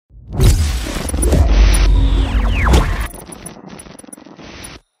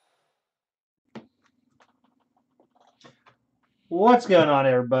What's going on,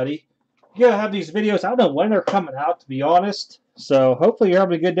 everybody? You gotta have these videos. I don't know when they're coming out, to be honest. So hopefully you're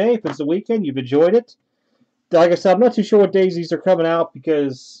having a good day. If it's the weekend, you've enjoyed it. Like I said, I'm not too sure what days these are coming out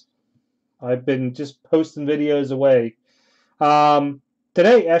because I've been just posting videos away.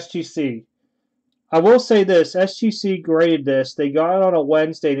 Today, SGC. I will say this: SGC graded this. They got it on a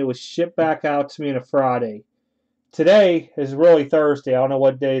Wednesday and it was shipped back out to me on a Friday. Today is really Thursday. I don't know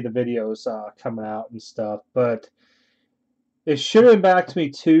what day the video's coming out and stuff, but it should have been back to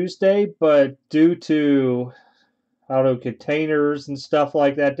me Tuesday, but due to, I don't know, containers and stuff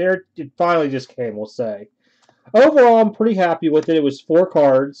like that, there it finally just came, we'll say. Overall, I'm pretty happy with it. It was 4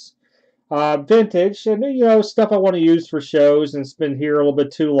 cards. Vintage, and stuff I want to use for shows, and it's been here a little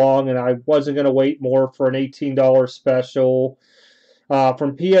bit too long, and I wasn't going to wait more for an $18 special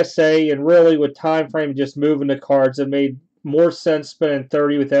from PSA, and really with time frame just moving the cards, it made more sense spending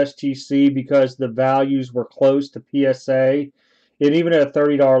 30 with SGC because the values were close to PSA. And even at a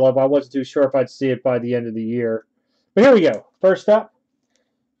 $30 level, I wasn't too sure if I'd see it by the end of the year. But here we go. First up,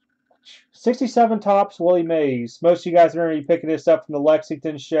 67 Topps Willie Mays. Most of you guys are going to be picking this up from the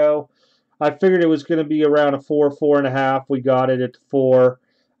Lexington show. I figured it was going to be around a 4, 4.5. We got it at 4.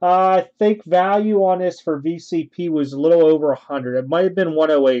 I think value on this for VCP was a little over 100. It might have been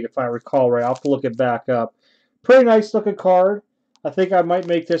 108 if I recall right. I'll have to look it back up. Pretty nice looking card. I think I might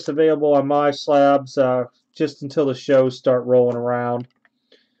make this available on my slabs just until the shows start rolling around.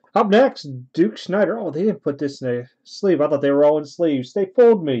 Up next, Duke Schneider. Oh, they didn't put this in a sleeve. I thought they were all in sleeves. They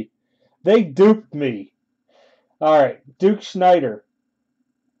fooled me. They duped me. All right, Duke Schneider.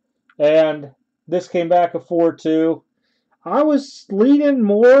 And this came back a 4-2. I was leaning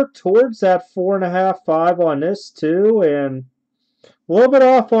more towards that 4.5, 5 on this too, and a little bit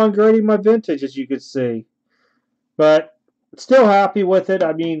off on grading my vintage, as you can see. But still happy with it.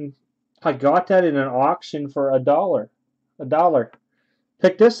 I mean, I got that in an auction for $1. $1.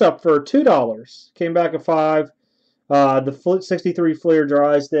 Picked this up for $2. Came back a 5. The 63 Fleer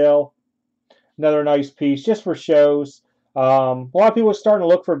Drysdale. Another nice piece just for shows. A lot of people are starting to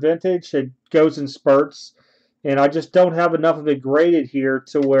look for vintage. It goes in spurts. And I just don't have enough of it graded here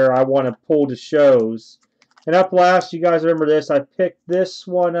to where I want to pull to shows. And up last, you guys remember this. I picked this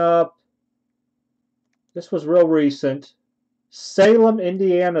one up. This was real recent. Salem,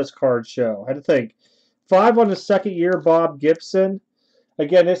 Indiana's card show. I had to think. 5 on the second year, Bob Gibson.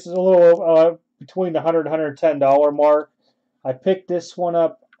 Again, this is a little between the $100 and $110 mark. I picked this one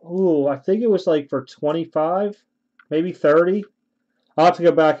up. Ooh, I think it was like for 25, maybe 30. I'll have to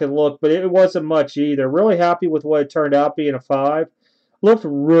go back and look, but it wasn't much either. Really happy with what it turned out being a 5. Looked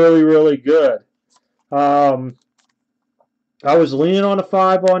really, really good. I was leaning on a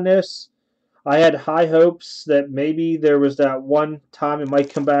 5 on this. I had high hopes that maybe there was that one time it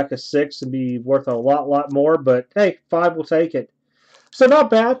might come back a 6 and be worth a lot more, but hey, 5 will take it. So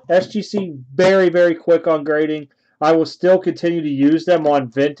not bad. SGC very, very quick on grading. I will still continue to use them on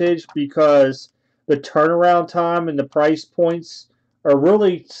vintage because the turnaround time and the price points are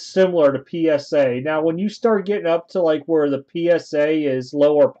really similar to PSA. Now, when you start getting up to like where the PSA is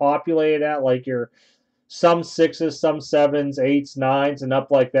lower populated at, like your some 6s, some 7s, 8s, 9s, and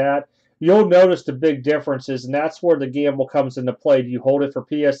up like that, you'll notice the big differences, and that's where the gamble comes into play. Do you hold it for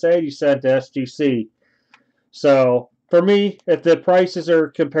PSA? Do you send it to SGC? So, for me, if the prices are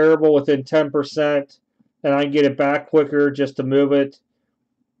comparable within 10% and I can get it back quicker just to move it,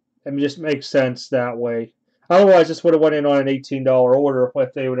 it just makes sense that way. Otherwise, this would have went in on an $18 order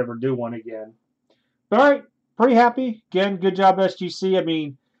if they would ever do one again. But all right, pretty happy. Again, good job, SGC. I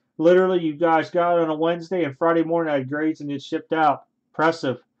mean, literally, you guys got it on a Wednesday, and Friday morning I had grades and it shipped out.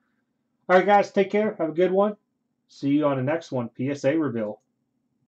 Impressive. All right, guys, take care. Have a good one. See you on the next one, PSA Reveal.